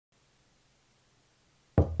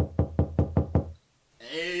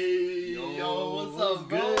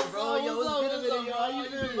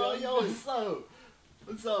up?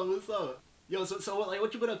 What's up? What's up? Yo, so what, like,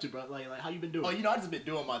 what you been up to, bro? Like, how you been doing? Oh, you know, I just been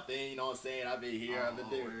doing my thing, you know what I'm saying? I've been here, I've been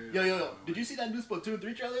there. Yo, did you see that new Splatoon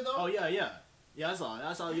 3 trailer, though? Oh, yeah. Yeah, I saw it.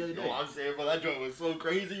 I saw it the other day. Yo, I'm saying, bro, that joint was so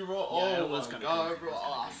crazy, bro. Yeah, Oh, it was my kinda God, crazy. bro.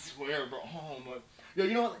 Oh, I swear, bro. Oh, my. Yo,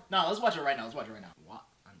 you know what? Nah, let's watch it right now. Let's watch it right now. What?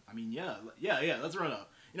 I mean, yeah. Let's run up.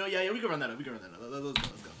 You know, yeah, we can run that up. Let's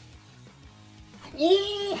go.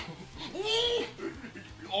 Ooh! Ooh!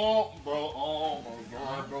 Oh, bro. Oh, my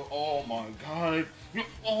God, bro. Oh, my God.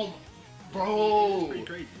 Oh, bro. It's pretty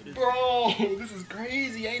crazy. It is. Bro, this is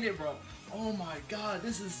crazy, ain't it, bro? Oh, my God.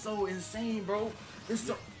 This is so insane, bro. This is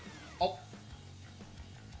so... Oh.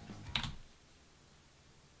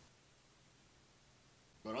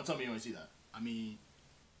 Bro, don't tell me you ain't see that. I mean,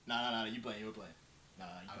 Nah, you playing.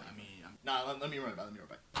 Nah, let me run it back.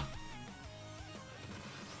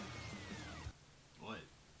 what?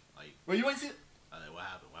 Like, Bro, you ain't see it? what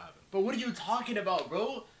happened? But what are you talking about,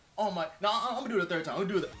 bro? Oh my, nah, I'm gonna do it a third time. I'm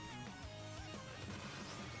gonna do it.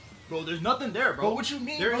 Bro, there's nothing there, bro. Bro, what you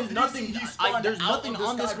mean, There bro? is Did you nothing. see he spawned There's out nothing of the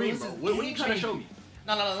on the sky, screen, bro? bro. This is What are you trying to show me?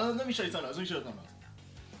 Nah, let me show you something else.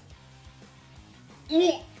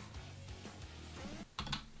 Ooh!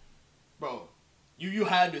 Bro, you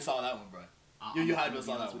had to saw that one, bro. You had to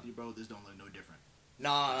saw that one. with you, bro. This don't look no different.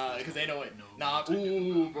 Nah, because they know it. No, Nah, no,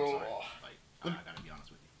 ooh, I'm bro. sorry. Like, I gotta be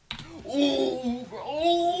honest with you. Ooh, bro.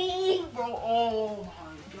 Oh, bro. Oh,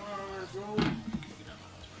 my God, bro.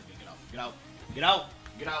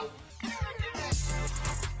 Get out.